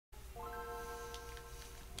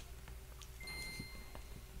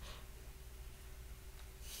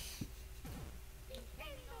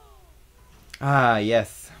Ah,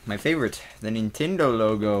 yes. My favorite. The Nintendo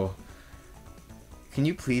logo. Can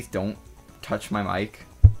you please don't touch my mic?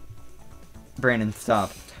 Brandon,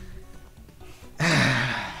 stop.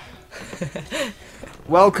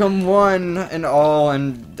 Welcome one and all,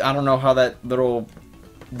 and I don't know how that little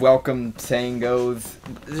welcome saying goes,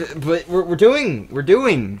 but we're doing.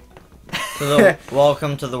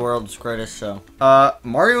 Welcome to the world's greatest show.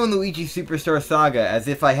 Mario and Luigi Superstar Saga, as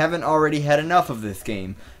if I haven't already had enough of this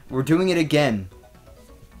game. We're doing it again.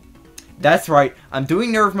 That's right, I'm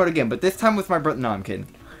doing Nerve Mode again, but this time with my brother. No, I'm kidding.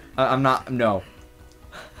 I'm not. No.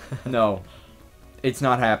 No. It's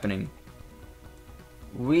not happening.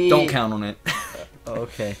 Don't count on it.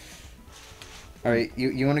 Okay. Alright,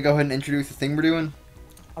 you want to go ahead and introduce the thing we're doing?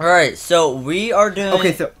 Alright, so we are doing...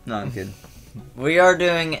 Okay, so... No, I'm kidding. We are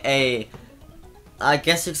doing a... I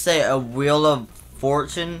guess you'd say a Wheel of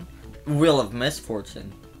Fortune? Wheel of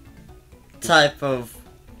Misfortune. Type of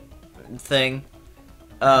thing.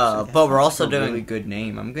 But we're also doing... a really good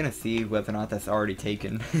name. I'm gonna see whether or not that's already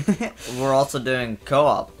taken. We're also doing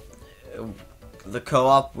co-op. The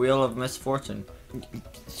co-op Wheel of Misfortune.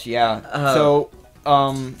 Yeah, so...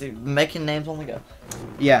 Dude, making names on the go.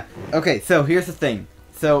 Yeah. Okay, so here's the thing.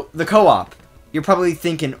 So, the co-op. You're probably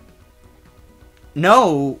thinking...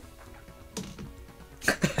 No!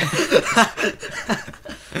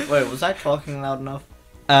 Wait, was I talking loud enough?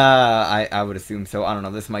 I would assume so. I don't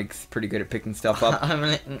know. This mic's pretty good at picking stuff up. I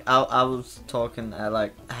mean, I was talking at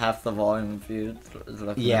like half the volume if you...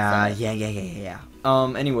 Yeah.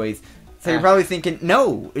 Anyways, so you're probably thinking,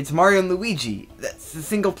 no, it's Mario and Luigi. That's a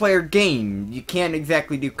single-player game. You can't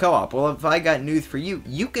exactly do co-op. Well, if I got news for you,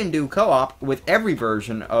 you can do co-op with every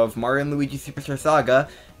version of Mario and Luigi Superstar Saga,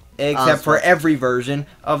 except for every version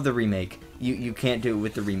of the remake. You can't do it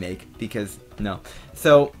with the remake, because, no.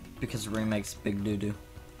 So... Because the remake's big doo-doo.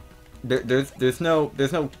 There's no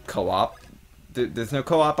co-op. There's no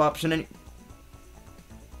co-op option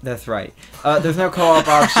That's right. There's no co-op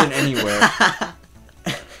option anywhere.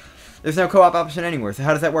 There's no co-op option anywhere, so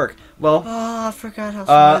how does that work? Well, I forgot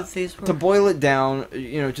how smooth these were. To boil it down,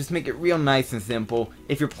 just make it real nice and simple.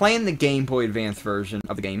 If you're playing the Game Boy Advance version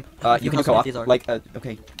of the game, you can do co-op. Like,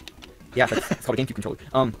 okay. Yeah, it's called a GameCube controller.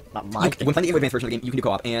 When playing the Game Boy Advance version of the game, you can do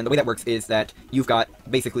co-op, and the way that works is that you've got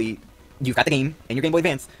the game in your Game Boy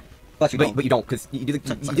Advance. But you don't, because you do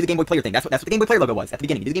the Game Boy Player thing. That's what the Game Boy Player logo was at the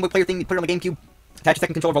beginning. You do the Game Boy Player thing, you put it on the GameCube, attach a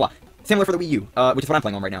second controller, voila. Similar for the Wii U, which is what I'm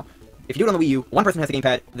playing on right now. If you do it on the Wii U, one person has a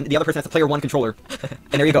gamepad, the other person has a player 1 controller,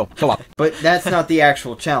 and there you go, co-op. But that's not the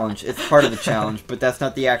actual challenge. It's part of the challenge, but that's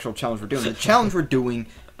not the actual challenge we're doing. The challenge we're doing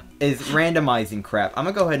is randomizing crap. I'm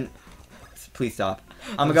gonna go ahead and... Please stop.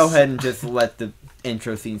 I'm gonna go ahead and just let the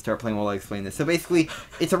intro scene start playing while I explain this. So basically,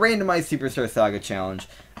 it's a randomized Superstar Saga challenge.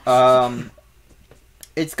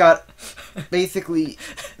 It's got... Basically,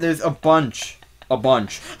 there's a bunch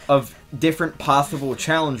of different possible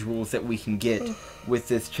challenge rules that we can get with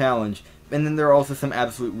this challenge, and then there are also some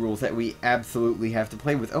absolute rules that we absolutely have to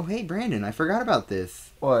play with. Oh, hey, Brandon, I forgot about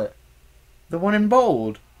this. What? The one in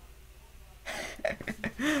bold.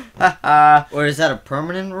 Or is that a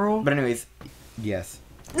permanent rule? But anyways, yes.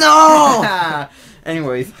 No!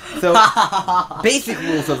 Anyways, so, basic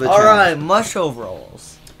rules of the challenge. Alright, mush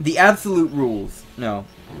overalls. The absolute rules. No.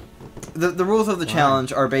 The rules of the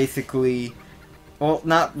challenge are basically... Well,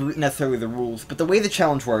 not necessarily the rules, but the way the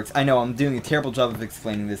challenge works, I know I'm doing a terrible job of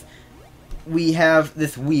explaining this. We have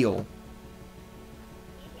this wheel.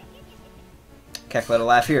 Can't let a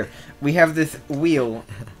laugh here. We have this wheel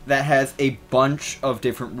that has a bunch of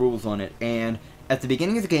different rules on it, and at the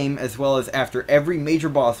beginning of the game, as well as after every major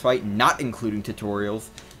boss fight, not including tutorials,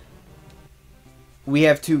 we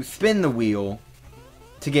have to spin the wheel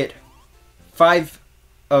to get 5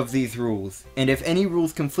 of these rules, and if any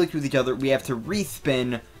rules conflict with each other, we have to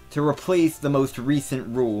respin to replace the most recent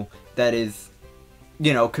rule that is,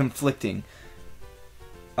 conflicting.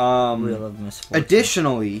 Wheel of Misfortune.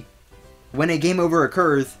 Additionally, when a game over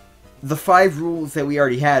occurs, the 5 rules that we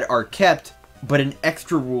already had are kept, but an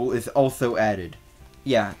extra rule is also added.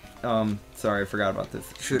 Yeah, sorry, I forgot about this.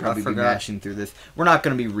 Shoot, probably be mashing through this. We're not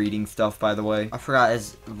going to be reading stuff, by the way. I forgot,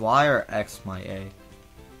 is Y or X my A?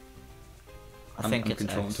 I think I'm it's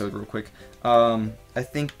controlling X. Toad real quick. I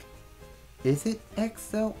think... Is it X,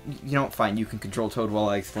 though? You know what, fine, you can control Toad while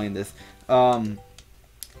I explain this. I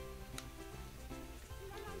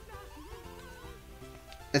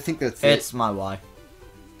think that's it. It's my Y.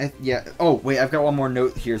 Yeah. Oh, wait, I've got one more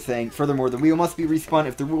note here saying, furthermore, the wheel must be respun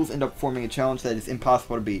if the rules end up forming a challenge that is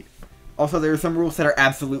impossible to beat. Also, there are some rules that are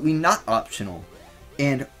absolutely not optional.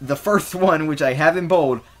 And the first one, which I have in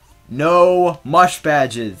bold, no mush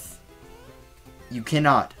badges. You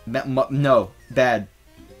cannot. No. Bad.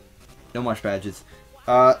 No marsh badges.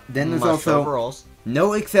 Then there's Mush also overalls.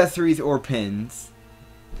 no accessories or pins,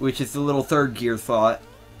 which is the little third gear slot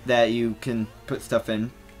that you can put stuff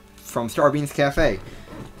in from Starbean's Cafe.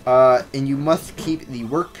 And you must keep the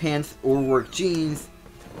work pants or work jeans,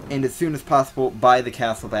 and as soon as possible buy the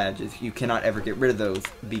castle badges. You cannot ever get rid of those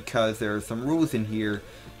because there are some rules in here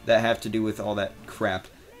that have to do with all that crap.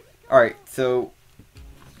 Alright, so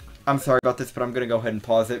I'm sorry about this, but I'm going to go ahead and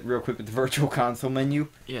pause it real quick with the virtual console menu.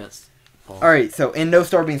 Yes. Alright, so, and no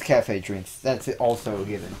Starbean's Cafe drinks. That's also a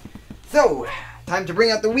given. So, time to bring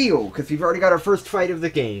out the wheel, because we've already got our first fight of the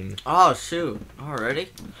game. Oh, shoot. Already?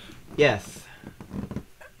 Yes.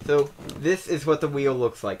 So, this is what the wheel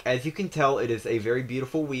looks like. As you can tell, it is a very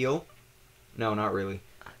beautiful wheel. No, not really.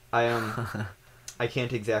 I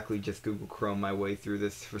can't exactly just Google Chrome my way through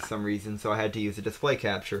this for some reason, so I had to use a display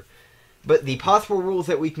capture. But the possible rules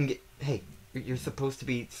that we can get... Hey, you're supposed to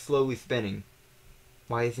be slowly spinning.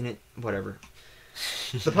 Why isn't it... Whatever.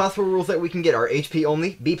 The possible rules that we can get are HP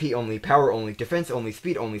only, BP only, power only, defense only,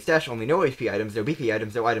 speed only, stash only, no HP items, no BP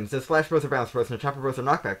items, no items, no splash bros or bounce bros, no chopper bros or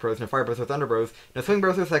knockback bros, no fire bros or thunder bros, no swing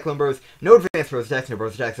bros or cyclone bros, no advanced bros attacks, no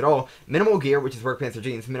bros attacks at all, minimal gear, which is work pants or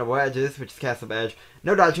jeans, minimal badges, which is castle badge,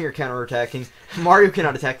 no dodging or counter attacking, Mario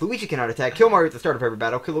cannot attack, Luigi cannot attack, kill Mario at the start of every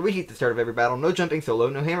battle, kill Luigi at the start of every battle, no jumping solo,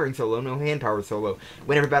 no hammering solo, no hand power solo,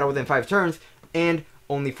 win every battle within 5 turns, and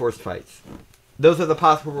only forced fights. Those are the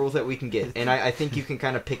possible rules that we can get, and I think you can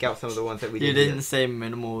kind of pick out some of the ones that we didn't You didn't get. say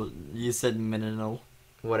minimal, you said minimal.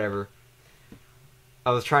 Whatever. I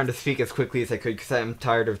was trying to speak as quickly as I could because I'm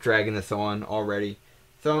tired of dragging this on already.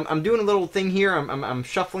 So I'm doing a little thing here, I'm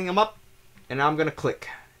shuffling them up, and now I'm going to click.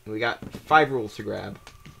 We got 5 rules to grab.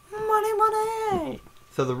 Money!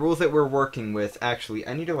 So the rules that we're working with, actually,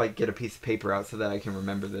 I need to like get a piece of paper out so that I can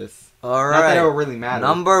remember this. Alright. Not that it will really matter.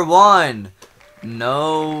 Number 1.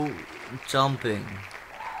 No jumping.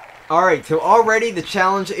 Alright, so already the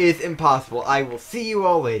challenge is impossible. I will see you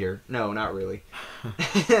all later. No, not really.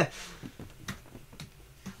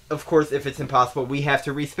 Of course, if it's impossible, we have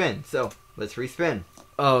to respin. So, let's respin.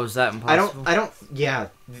 Oh, is that impossible? Yeah,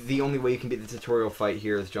 the only way you can beat the tutorial fight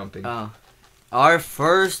here is jumping. Our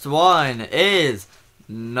first one is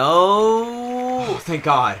no... Oh, thank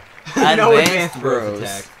God. Advanced No advanced bros.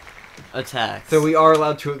 bros attacks. So we are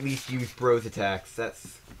allowed to at least use bros attacks.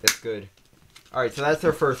 That's good. Alright, so that's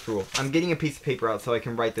our first rule. I'm getting a piece of paper out so I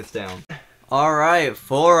can write this down. Alright,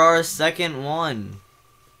 for our second one,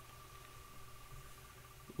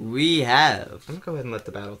 we have... I'm gonna go ahead and let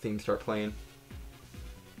the battle theme start playing.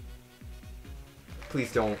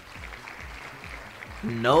 Please don't.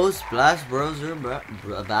 No splash bros or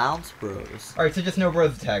bounce bros. Alright, so just no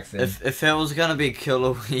bros attacks then. If it was gonna be kill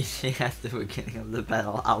Luigi at the beginning of the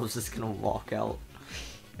battle, I was just gonna walk out.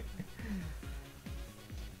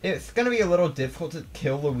 It's gonna be a little difficult to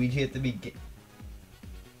kill Luigi at the beginning.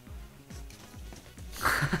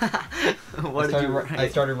 I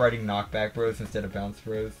started writing knockback bros instead of bounce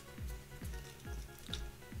bros.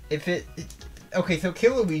 Okay, so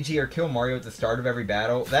kill Luigi or kill Mario at the start of every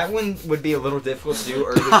battle. That one would be a little difficult to do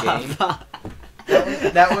early game.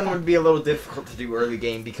 That one would be a little difficult to do early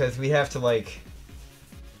game because we have to like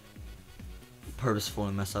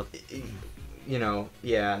purposefully mess up. You know,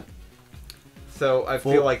 yeah. So I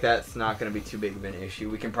feel like that's not going to be too big of an issue.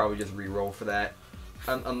 We can probably just re-roll for that,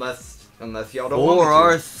 unless y'all don't want me to. For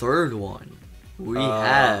our third one, we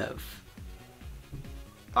have.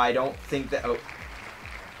 I don't think that. Oh.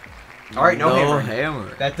 All right, no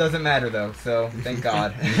hammer. That doesn't matter though. So thank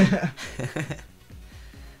God.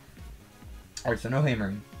 All right, so no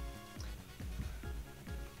hammering.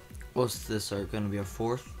 What's this? Are going to be a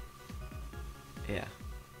fourth? Yeah.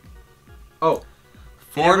 Oh.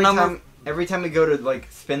 For Every time we go to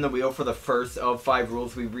like spin the wheel for the first of 5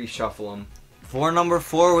 rules, we reshuffle them. For number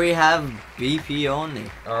 4, we have BP only.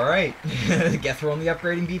 Alright. Guess we're only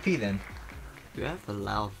upgrading BP then. You have a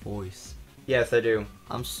loud voice. Yes, I do.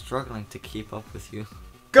 I'm struggling to keep up with you.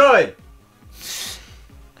 Good!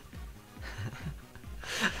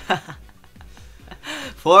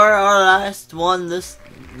 For our last one, this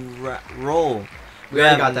roll. We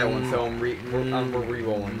already got that one, so we're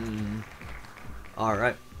re-rolling.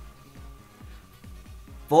 Alright.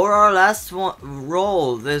 For our last one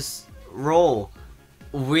roll,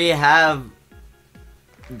 we have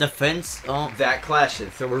defense. Oh, that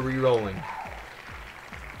clashes, so we're re-rolling.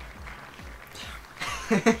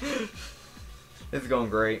 This is going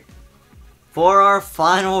great. For our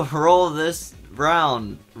final roll this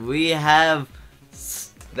round, we have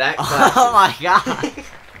that clashes. Oh my God!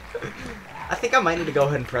 I think I might need to go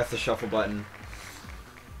ahead and press the shuffle button.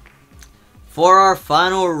 For our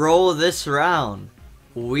final roll this round,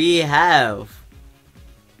 we have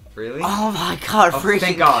Really? Oh my god, thank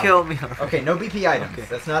freaking God. kill me. Okay, no BP items. Okay.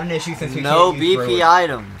 That's not an issue since we No can't use BP bros.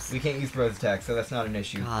 items. We can't use bros attacks, so that's not an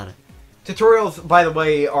issue. God. Tutorials, by the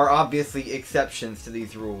way, are obviously exceptions to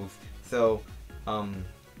these rules. So,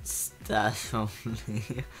 Stash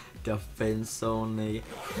only, defense only,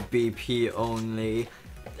 BP only,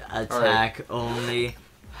 attack only,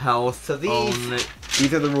 health So only.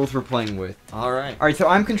 these are the rules we're playing with. Alright. Alright, so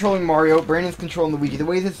I'm controlling Mario, Brandon's controlling Luigi. The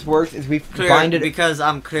way this works is we've binded... Because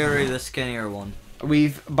I'm clearly the skinnier one.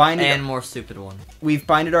 We've binded... And more stupid one. We've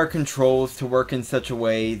binded our controls to work in such a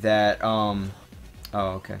way that, Oh,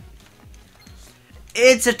 okay.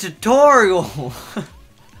 It's a tutorial!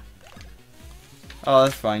 Oh,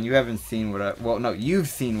 that's fine. You haven't seen what I... Well, no, you've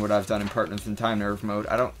seen what I've done in Partners in Time Nerve mode.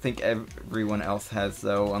 I don't think everyone else has,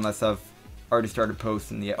 though, unless I've already started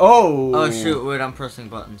posting the... Oh! Oh, shoot. Wait, I'm pressing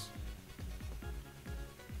buttons.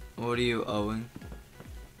 What are you owing?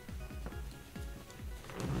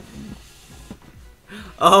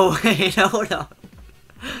 Oh, wait, hold on.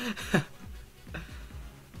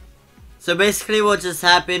 So basically what just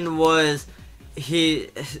happened was he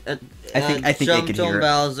I think they jumped could on hear it.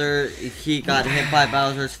 Bowser, he got hit by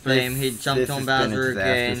Bowser's flame, he jumped on Bowser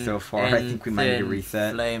again, so far. I think we might need to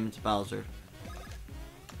reset. Flamed Bowser.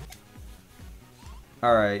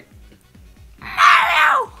 Alright.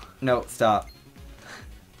 Mario! No, stop.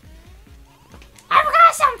 I've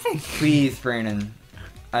got something! Please, Brandon.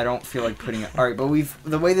 I don't feel like putting it... Alright, but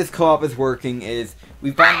the way this co-op is working is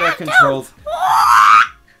we've binded our controls...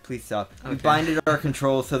 Please stop. Okay. We've binded our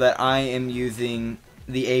controls so that I am using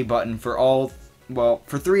the A button for all... Well,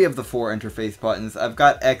 for 3 of the 4 interface buttons. I've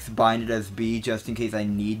got X binded as B just in case I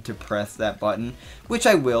need to press that button, which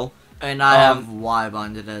I will. And I have Y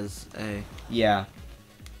binded as A. Yeah.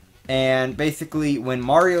 And basically, when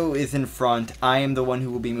Mario is in front, I am the one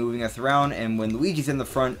who will be moving us around, and when Luigi's in the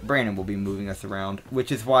front, Brandon will be moving us around,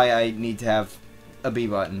 which is why I need to have a B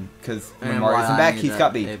button, because when Mario's in back, he's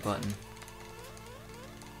got B. A button.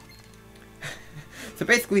 So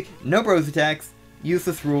basically, no bros attacks,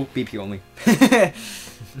 useless rule, BP only.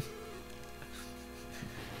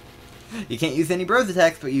 You can't use any bros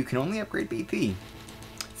attacks, but you can only upgrade BP.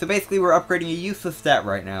 So basically, we're upgrading a useless stat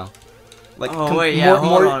right now. Like, oh wait, yeah,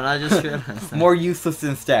 hold on, I just realized that. More useless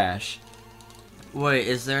than Stash. Wait,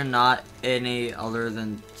 is there not any other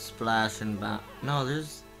than Splash and Bounce? No,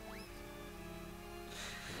 there's...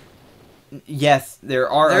 Yes, there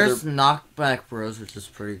are There's other... Knockback Bros, which is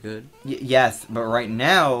pretty good. Yes, but right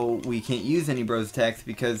now, we can't use any bros attacks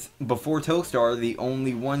because before Toastar, the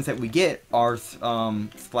only ones that we get are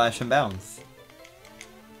Splash and Bounce.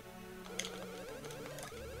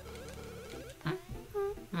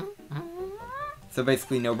 So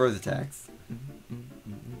basically, no bros attacks.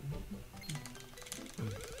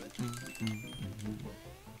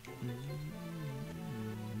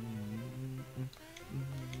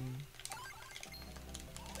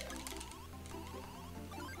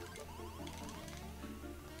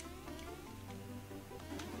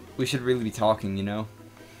 We should really be talking, you know?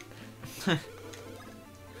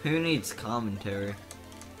 Who needs commentary?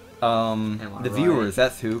 The viewers,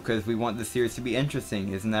 that's who, because we want the series to be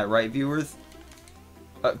interesting. Isn't that right, viewers?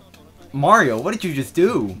 Mario, what did you just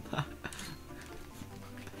do?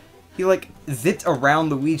 He, like, zipped around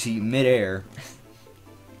Luigi mid-air.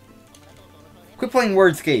 Quit playing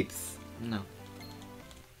wordscapes. No.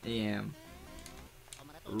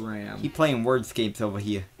 Ram. Keep playing wordscapes over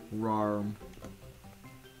here. Rarm.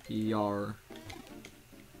 Yar.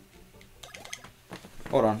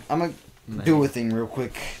 Hold on, I'm gonna do a thing real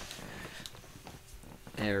quick.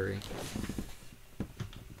 Airy.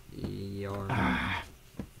 Yar.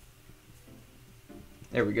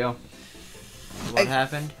 There we go. What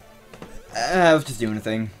happened? I was just doing a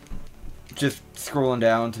thing. Just scrolling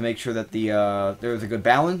down to make sure that there was a good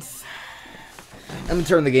balance. I'm gonna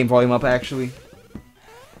turn the game volume up, actually.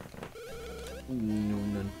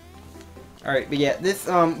 Alright, but yeah, this,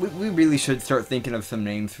 we really should start thinking of some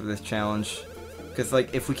names for this challenge. Because,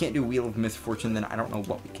 like, if we can't do Wheel of Misfortune, then I don't know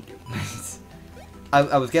what we can do.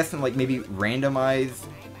 I was guessing, like, maybe randomized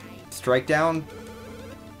Strikedown?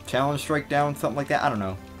 Challenge Strikedown? Something like that? I don't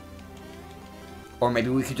know. Or maybe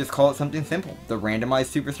we could just call it something simple. The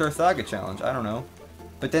Randomized Superstar Saga Challenge. I don't know.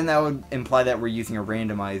 But then that would imply that we're using a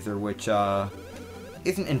randomizer, which,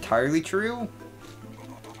 isn't entirely true.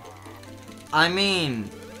 I mean...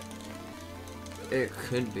 It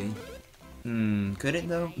could be. Could it,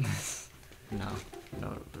 though? No,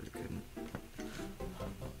 it couldn't.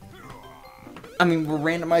 I mean, we're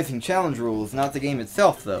randomizing challenge rules, not the game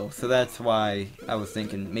itself, though. So that's why I was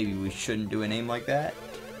thinking maybe we shouldn't do a name like that.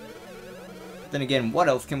 Then again, what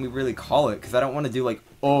else can we really call it? Because I don't want to do, like,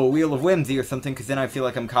 oh, Wheel of Whimsy or something, because then I feel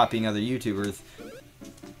like I'm copying other YouTubers.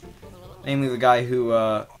 Namely the guy who,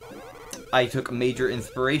 I took major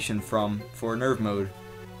inspiration from for Nerve Mode.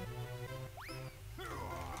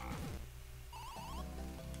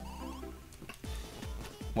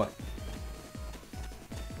 What?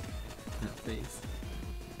 That face.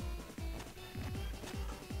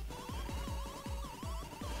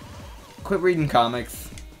 Quit reading comics.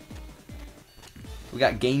 We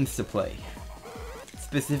got games to play.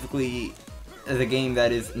 Specifically, the game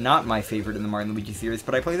that is not my favorite in the Mario Luigi series,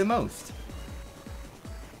 but I play the most.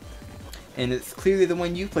 And it's clearly the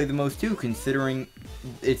one you play the most too, considering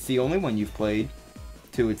it's the only one you've played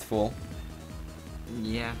to its full.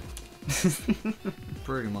 Yeah.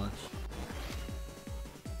 Pretty much.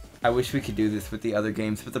 I wish we could do this with the other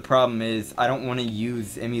games, but the problem is I don't want to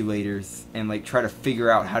use emulators and like try to figure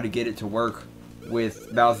out how to get it to work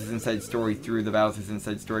with Bowser's Inside Story through the Bowser's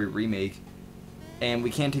Inside Story remake. And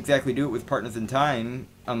we can't exactly do it with Partners in Time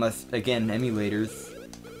unless, again, emulators.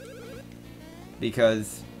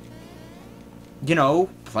 Because, you know,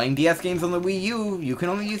 playing DS games on the Wii U, you can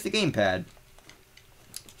only use the gamepad.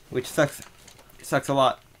 Which sucks. It sucks a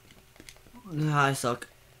lot. I suck.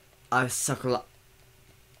 I suck a lot.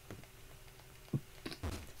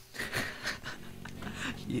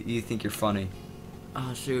 You think you're funny.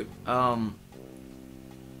 Oh shoot.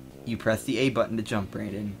 You press the A button to jump,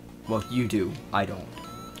 Brandon. Well, you do. I don't.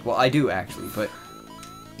 Well, I do actually, but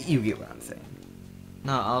you get what I'm saying.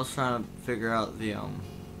 No, I was trying to figure out the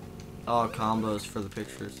combos for the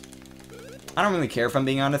pictures. I don't really care if I'm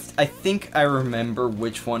being honest. I think I remember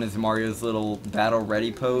which one is Mario's little battle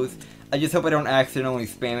ready pose. I just hope I don't accidentally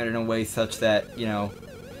spam it in a way such that, you know,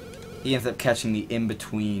 he ends up catching the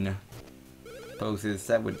in-between poses.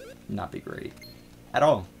 That would not be great. At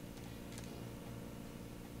all.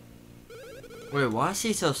 Wait, why is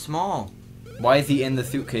he so small? Why is he in the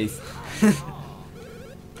suitcase?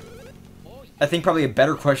 I think probably a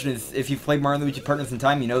better question is, if you've played Mario Luigi Partners in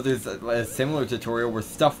Time, you know there's a similar tutorial where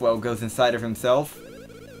Stuffwell goes inside of himself.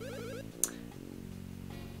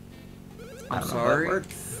 I'm sorry?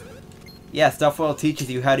 Yeah, Stuffwell teaches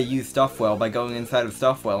you how to use Stuffwell by going inside of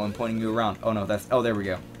Stuffwell and pointing you around. Oh no, that's... Oh, there we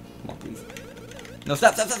go. Come on, please. No,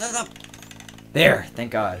 stop, stop, stop, stop, stop! There!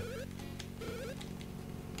 Thank God.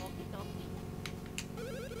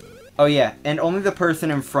 Oh yeah, and only the person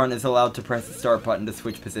in front is allowed to press the start button to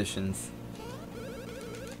switch positions.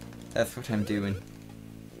 That's what I'm doing.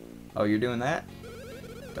 Oh, you're doing that?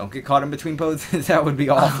 Don't get caught in between poses, that would be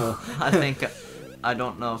awful. I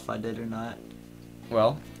don't know if I did or not.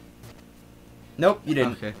 Well. Nope, you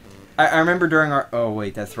didn't. Okay. I remember during our... Oh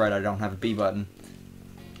wait, that's right, I don't have a B button.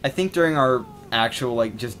 I think during our actual,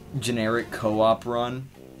 like, just generic co-op run.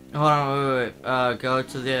 Hold on, wait. Go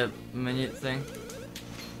to the menu thing.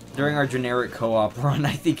 During our generic co-op run,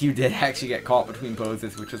 I think you did actually get caught between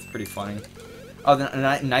poses, which was pretty funny. Oh,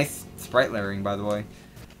 nice sprite layering, by the way.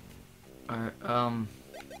 Alright,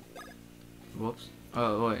 whoops.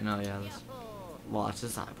 Oh, wait, no, yeah, let's watch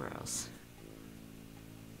his eyebrows.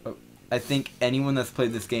 Oh, I think anyone that's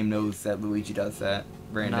played this game knows that Luigi does that,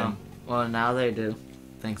 Brandon. No. Well, now they do.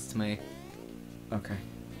 Thanks to me. Okay.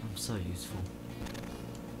 I'm so useful.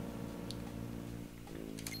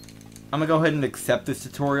 I'm gonna go ahead and accept this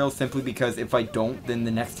tutorial simply because if I don't, then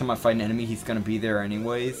the next time I fight an enemy, he's gonna be there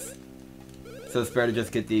anyways. So it's better to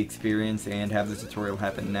just get the experience and have the tutorial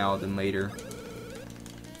happen now than later.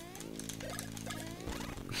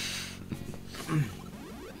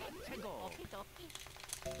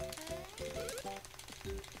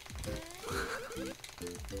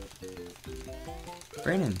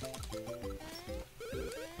 Brandon.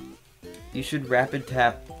 You should rapid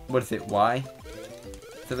tap, what is it, Y?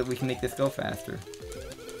 So that we can make this go faster.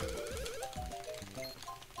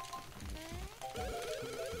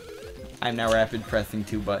 I'm now rapid pressing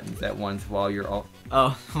 2 buttons at once while you're all...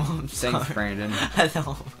 Oh, I'm sorry. Thanks, Brandon. I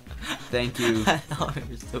know. Thank you. I thought we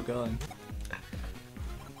were still going.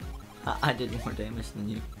 I did more damage than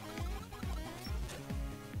you.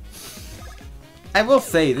 I will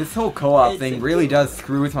say, this whole co-op thing really does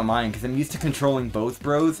screw with my mind, because I'm used to controlling both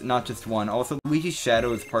bros, not just one. Also, Luigi's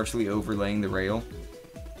shadow is partially overlaying the rail.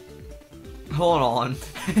 Hold on.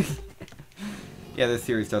 Yeah, this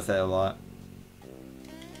series does that a lot.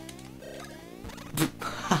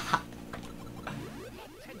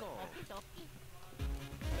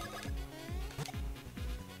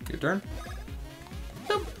 Your turn.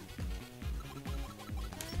 Boop.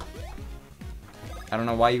 I don't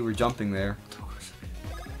know why you were jumping there.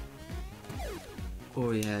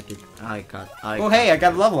 Oh yeah, I did. Oh hey, I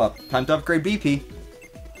got a level up. Time to upgrade BP.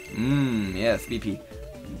 Yes, BP.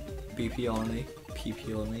 BP only.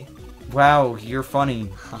 pee on me. Wow, you're funny.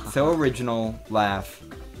 So original. Laugh.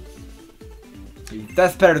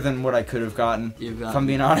 That's better than what I could have gotten. If I'm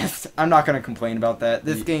being honest, I'm not gonna complain about that.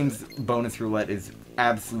 This game's bonus roulette is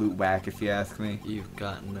absolute whack, if you ask me. You've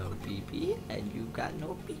got no pee and you've got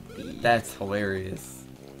no pee. That's hilarious.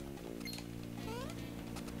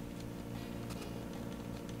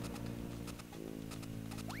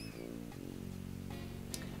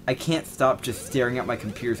 I can't stop just staring at my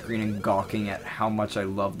computer screen and gawking at how much I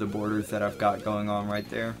love the borders that I've got going on right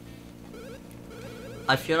there.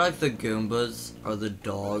 I feel like the Goombas are the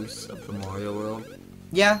dogs of the Mario world.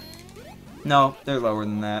 Yeah. No, they're lower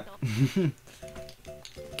than that.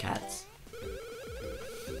 Cats.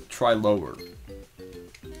 Try lower.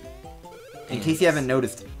 In case you haven't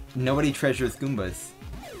noticed, nobody treasures Goombas.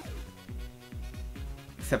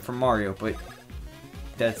 Except for Mario, but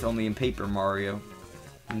that's only in Paper Mario.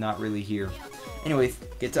 Not really here. Anyways,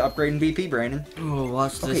 get to upgrade in BP, Brandon. Oh,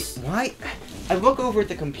 watch this. Okay, why? I look over at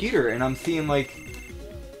the computer and I'm seeing like...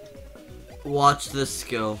 Watch this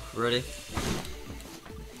skill. Ready?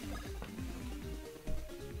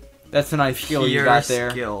 That's a nice skill you got there.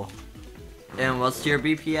 Skill. And what's your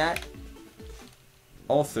BP at?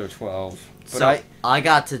 Also 12. But So I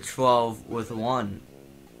got to 12 with 1.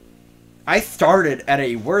 I started at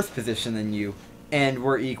a worse position than you, and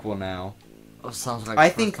we're equal now. Oh, sounds like I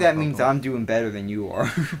think that means I'm doing better than you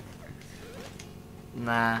are.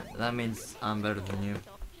 Nah, that means I'm better than you.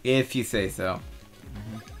 If you say so.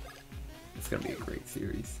 It's gonna be a great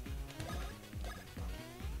series.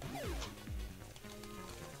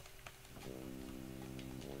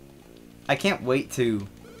 I can't wait to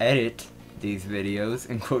edit these videos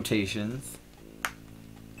in quotations.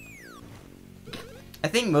 I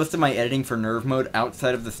think most of my editing for Nerve Mode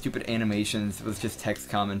outside of the stupid animations was just text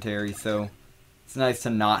commentary, so it's nice to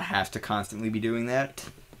not have to constantly be doing that.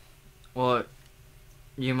 Well,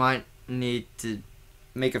 you might need to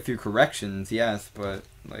make a few corrections, yes, but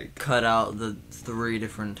like cut out the 3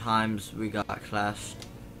 different times we got clashed.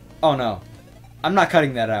 Oh no. I'm not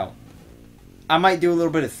cutting that out. I might do a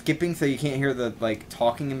little bit of skipping so you can't hear the like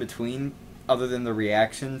talking in between other than the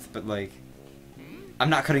reactions, but like I'm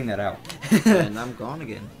not cutting that out. And I'm gone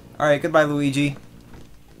again. Alright, goodbye Luigi.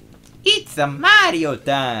 It's a Mario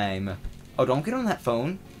time! Oh, don't get on that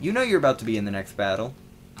phone. You know you're about to be in the next battle.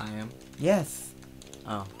 I am? Yes.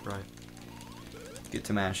 Oh, right. Get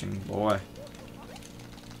to mashing, boy.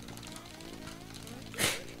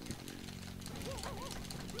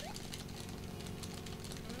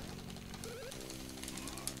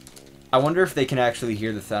 I wonder if they can actually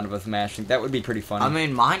hear the sound of us mashing. That would be pretty funny. I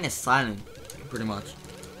mean, mine is silent, pretty much.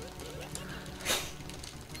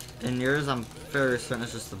 And yours, I'm fairly certain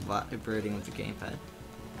it's just the vibrating of the gamepad.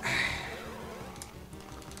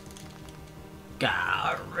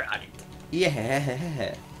 Got it.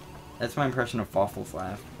 Yeah. That's my impression of Fawful's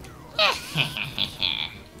laugh.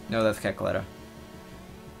 No, that's Kekletta.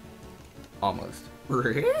 Almost.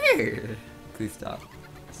 Please stop.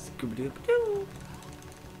 Scooby-Doo.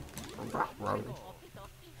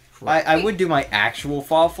 I would do my actual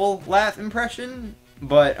Fawful laugh impression,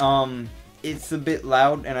 but it's a bit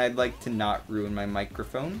loud and I'd like to not ruin my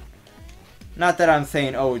microphone. Not that I'm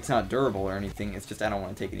saying, oh, it's not durable or anything, it's just I don't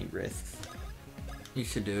want to take any risks. You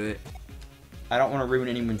should do it. I don't want to ruin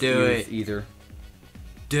anyone's Do ears it. either.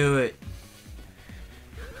 Do it.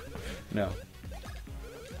 No.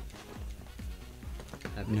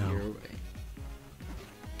 No.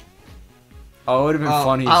 Oh, it would have been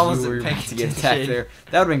funny I if we wasn't were paying about to get attacked attention. there.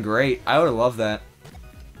 That would have been great. I would have loved that.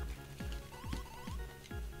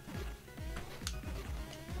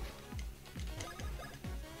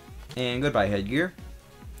 And goodbye, Headgear.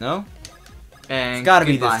 No? And It's gotta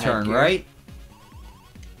be goodbye, this turn, Headgear. right?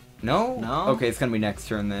 No? No? Okay, it's gonna be next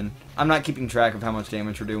turn then. I'm not keeping track of how much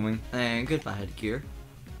damage we're doing. And goodbye, Headgear.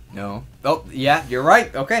 No. Oh, yeah, you're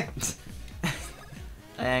right. Okay.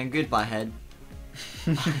 And goodbye, Head.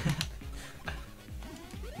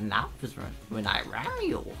 Now is when I ram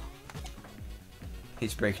you. Hate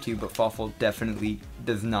to break it to you, but Fawful definitely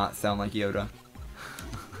does not sound like Yoda.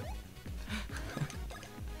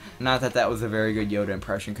 Not that that was a very good Yoda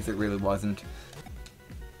impression, because it really wasn't.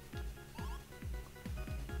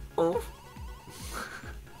 Oh.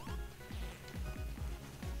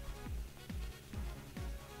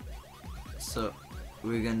 So,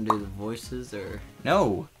 we're gonna do the voices, or?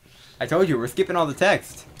 No. I told you, we're skipping all the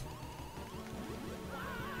text.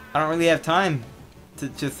 I don't really have time to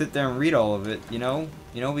just sit there and read all of it, you know?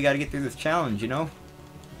 You know, we gotta get through this challenge, you know?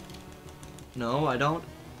 No, I don't.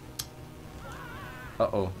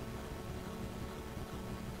 Uh-oh.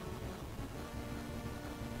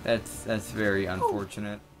 That's very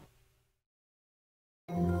unfortunate.